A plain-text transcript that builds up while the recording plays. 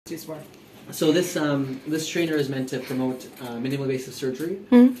is for? So this this trainer is meant to promote minimally invasive surgery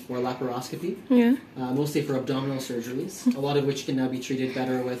or laparoscopy, mostly for abdominal surgeries, a lot of which can now be treated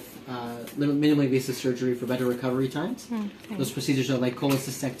better with minimally invasive surgery for better recovery times. Those procedures are like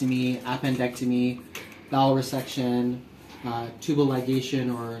cholecystectomy, appendectomy, bowel resection, tubal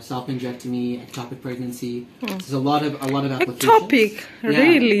ligation or salpingectomy, ectopic pregnancy. There's a lot of applications. Ectopic,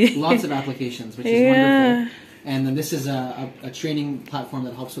 really? Lots of applications, which is wonderful. And then this is a training platform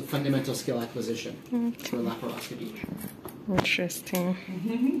that helps with fundamental skill acquisition for laparoscopy. Interesting.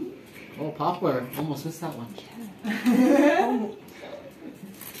 Oh, poplar. Almost missed that one.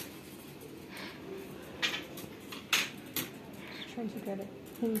 Trying to get it.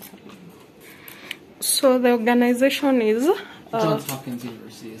 So the organization is Johns Hopkins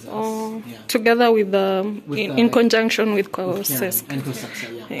University is us. Together with in conjunction with COSESC. And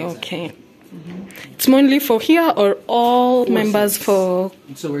COSESC, yeah. Okay. It's mainly for here or all members sites. For...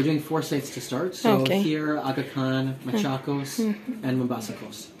 So we're doing 4 sites to start. So here, Aga Khan, Machakos, and Mombasa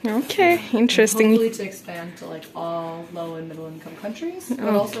Coast. Okay, interesting. Hopefully to expand to like all low and middle income countries,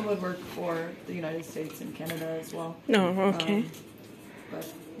 but also would work for the United States and Canada as well. Okay. But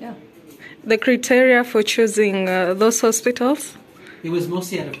yeah. The criteria for choosing those hospitals? It was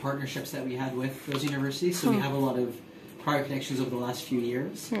mostly out of partnerships that we had with those universities, so we have a lot of prior connections over the last few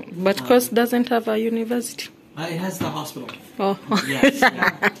years. But COST doesn't have a university? It has the hospital. Oh. Yes.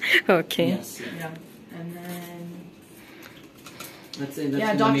 Okay. Yes. Yeah. And then... That's do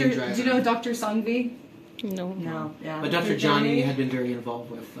you know Dr. Sangvi? No. No, yeah. But Dr. Johnny had been very involved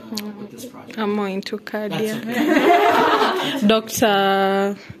with this project. I'm more into cardiac. That's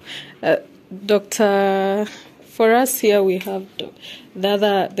okay. Doctor... For us here, we have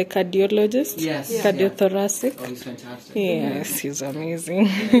the cardiologist. Yes. Cardiothoracic. Oh, he's fantastic. Yes, he's amazing.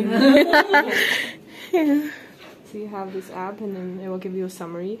 So you have this app, and then it will give you a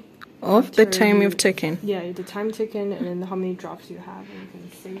summary of the time you've taken. Yeah, the time taken, and then how many drops you have, and you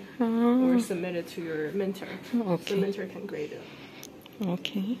can save or submit it to your mentor. Okay. So the mentor can grade it.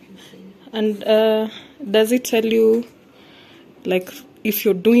 Okay. And does it tell you, like, if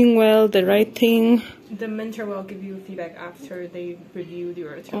you're doing well, the right thing? The mentor will give you feedback after they reviewed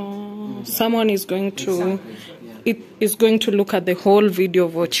your attempt. Someone is going to is going to look at the whole video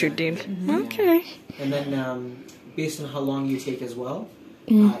of what you did. Okay. And then based on how long you take as well,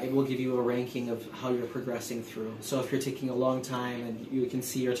 it will give you a ranking of how you're progressing through. So if you're taking a long time and you can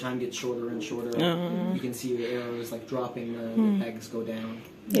see your time get shorter and shorter, you can see your arrows like dropping, the pegs go down.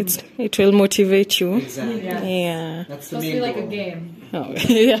 It will motivate you. Exactly. Yeah. That's the main goal. like a game. Oh,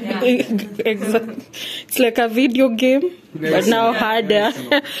 exactly. It's like a video game, but now harder,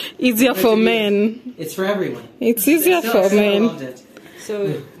 easier for men. It's for everyone. It's easier for men.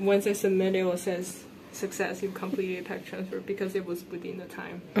 So once I submit, it will says success. You completed tech transfer because it was within the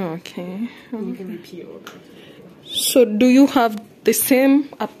time. Okay. And you can repeat over. So do you have the same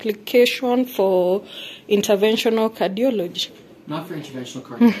application for interventional cardiology? Not for interventional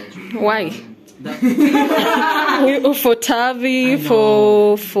cardiology. Why? For TAVI,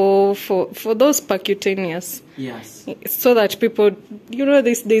 for those percutaneous. Yes. So that people,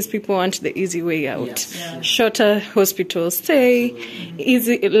 these days people want the easy way out. Yes. Yeah. Shorter hospital stay,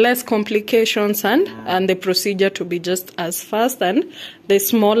 less complications, and the procedure to be just as fast, and the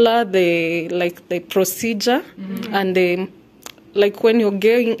smaller the procedure and the. Like when you're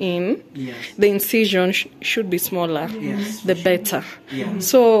going in, the incision should be smaller, the better. Yeah.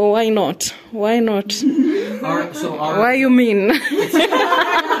 So why not? Why not? Why you mean?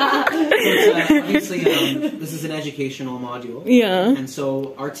 Obviously, this is an educational module. Yeah. And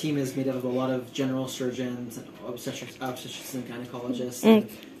so our team is made up of a lot of general surgeons, obstetricians and gynecologists. And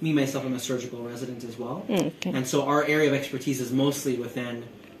me, myself, I'm a surgical resident as well. Okay. And so our area of expertise is mostly within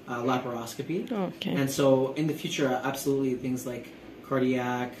laparoscopy. Okay. And so in the future, absolutely things like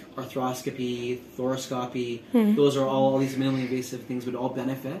cardiac, arthroscopy, thoracoscopy, those are all these minimally invasive things would all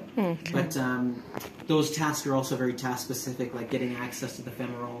benefit. Okay. But those tasks are also very task specific, like getting access to the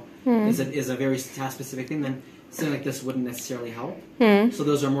femoral is a very task specific thing. Then something like this wouldn't necessarily help. So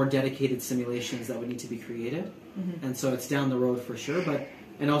those are more dedicated simulations that would need to be created. And so it's down the road for sure, but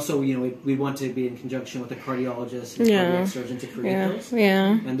and also, we want to be in conjunction with a cardiologist and cardiac surgeon to create those.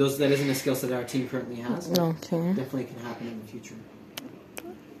 Yeah. And that isn't a skill set that our team currently has. Okay. Definitely can happen in the future.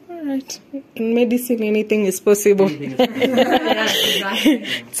 All right. In medicine, anything is possible. Anything is possible. Yeah, exactly.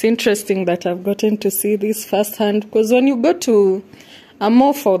 It's interesting that I've gotten to see this firsthand, because when you go to, I'm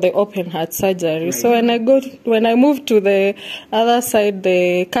more for the open heart surgery. Right. So when I moved to the other side,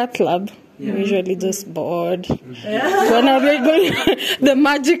 the cath lab, I'm usually just bored. When are they going? The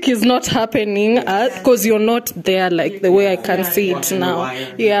magic is not happening because you're not there like the way I can see it now.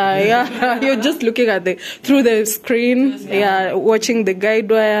 Yeah. You're just looking at through the screen. Yeah, watching the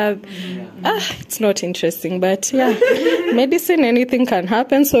guide wire. It's not interesting, but yeah, medicine, anything can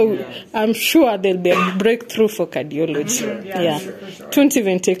happen. So I'm sure there'll be a breakthrough for cardiology. It won't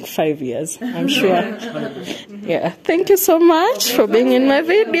even take 5 years. I'm sure. Yeah. Thank you so much for being in my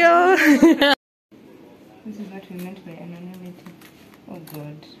video. This is what we meant by anonymity. Oh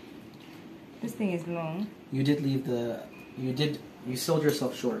God. This thing is long. You did leave you sold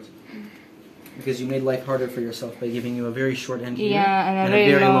yourself short. Because you made life harder for yourself by giving you a very short end here. Yeah, and a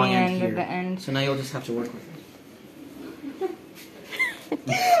very long end at the end. So now you'll just have to work with it. What?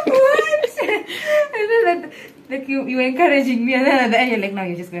 I feel like you're encouraging me, and then at the end you're like, no,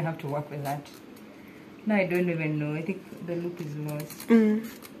 you're just going to have to work with that. No, I don't even know. I think the look is lost. What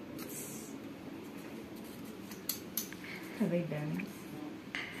have I done?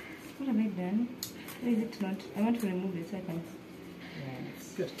 What have I done? Why is it not? I want to remove it so I can...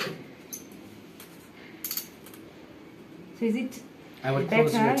 Yes. Good. So is it I would better?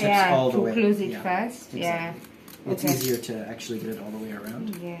 close your tips all the way. To close it Exactly. first? Yeah. It's Okay. easier to actually get it all the way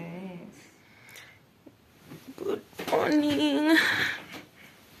around. Yes. Good morning.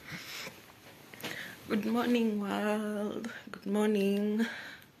 Good morning, world. Good morning.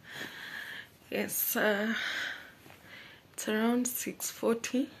 Yes, it's around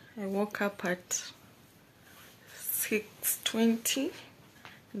 6:40. I woke up at 6:20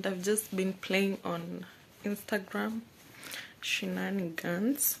 and I've just been playing on Instagram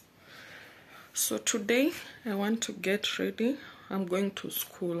shenanigans. So today I want to get ready. I'm going to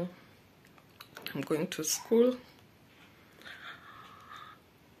school.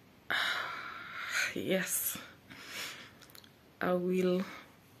 Yes, I will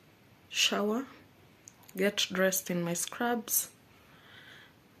shower, get dressed in my scrubs,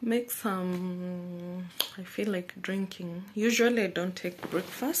 make some, I feel like drinking. Usually I don't take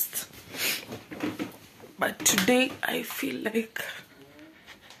breakfast, but today I feel like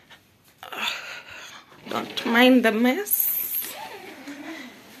don't mind the mess.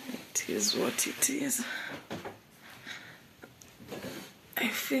 It is what it is. I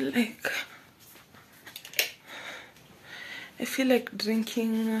feel like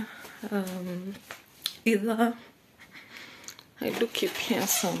drinking either I do keep here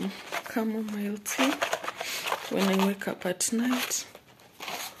some chamomile tea when I wake up at night,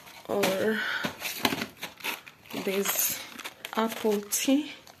 or there's apple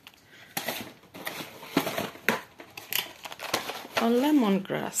tea or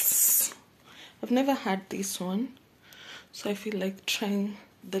lemongrass. I've never had this one, so I feel like trying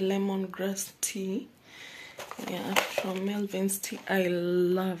the lemongrass tea. Yeah, from Melvin's Tea. I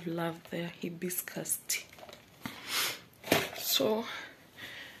love the hibiscus tea. So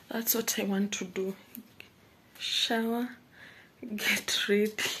that's what I want to do. Shower, get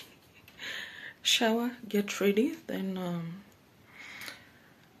ready. Shower, get ready, then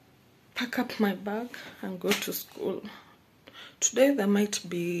pack up my bag and go to school. Today there might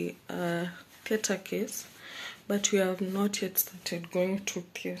be a theatre case, but we have not yet started going to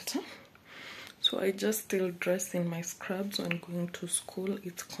theatre. So I just still dress in my scrubs when going to school.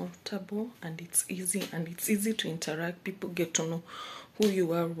 It's comfortable and it's easy, and it's easy to interact. People get to know who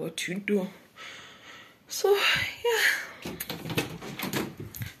you are, what you do. So yeah,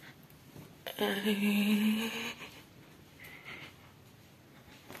 I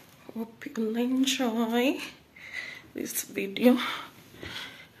hope you'll enjoy this video.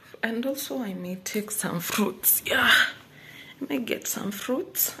 And also I may take some fruits. Yeah, I may get some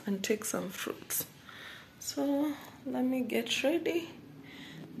fruits and take some fruits. So let me get ready,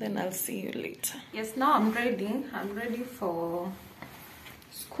 then I'll see you later. Yes, now I'm ready. I'm ready for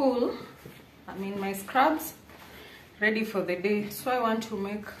school. I'm in my scrubs, ready for the day. So I want to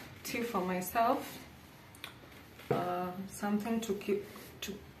make tea for myself, something to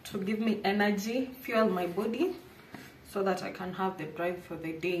give me energy, fuel my body, so that I can have the drive for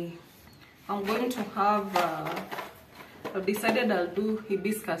the day. I'm going to have I've decided I'll do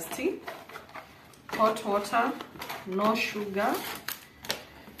hibiscus tea, hot water, no sugar.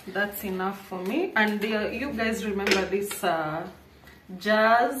 That's enough for me. And you guys remember this glass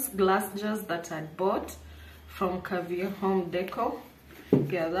jars that I bought from Caviar Home Decor?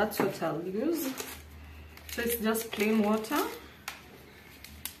 Yeah, that's what I'll use. So it's just plain water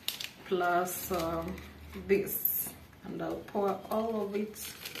plus this, and I'll pour all of it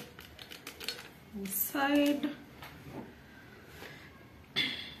inside.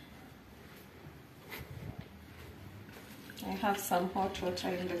 I have some hot water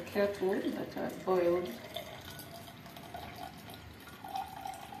in the kettle that I boiled.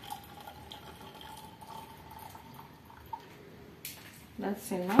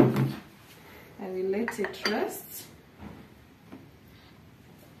 That's enough. I will let it rest.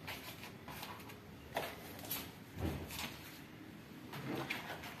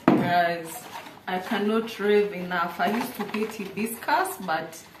 Guys, I cannot rave enough. I used to hate hibiscus,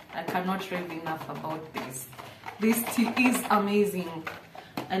 but I cannot rave enough about this. This tea is amazing.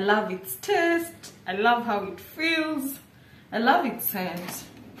 I love its taste. I love how it feels. I love its scent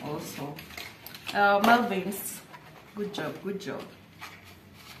also. Melvins, good job, good job.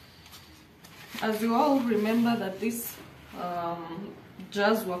 As you all remember that these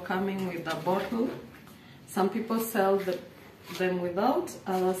jars were coming with a bottle. Some people sell them without,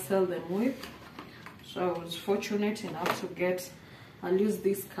 others sell them with. So I was fortunate enough to get, I'll use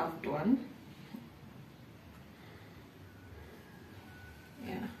this curved one.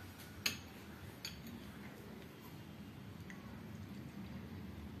 Yeah.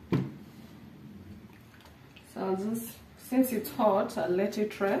 So I'll just, since it's hot, I'll let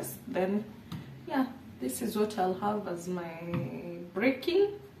it rest. Then, yeah, this is what I'll have as my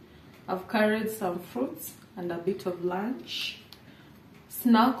breaking. I've carried some fruits and a bit of lunch.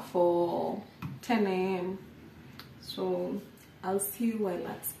 Snack for 10 a.m. So I'll see you while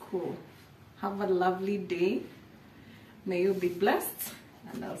at school. Have a lovely day. May you be blessed,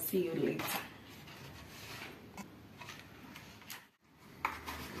 and I'll see you later.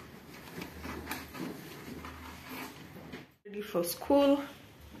 Ready for school.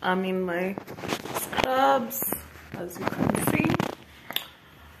 I'm in my scrubs, as you can see.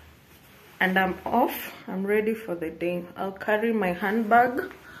 And I'm off. I'm ready for the day. I'll carry my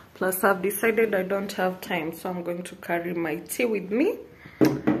handbag. Plus, I've decided I don't have time, so I'm going to carry my tea with me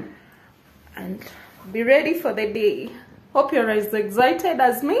and be ready for the day. Hope you're as excited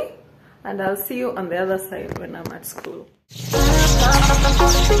as me, and I'll see you on the other side when I'm at school.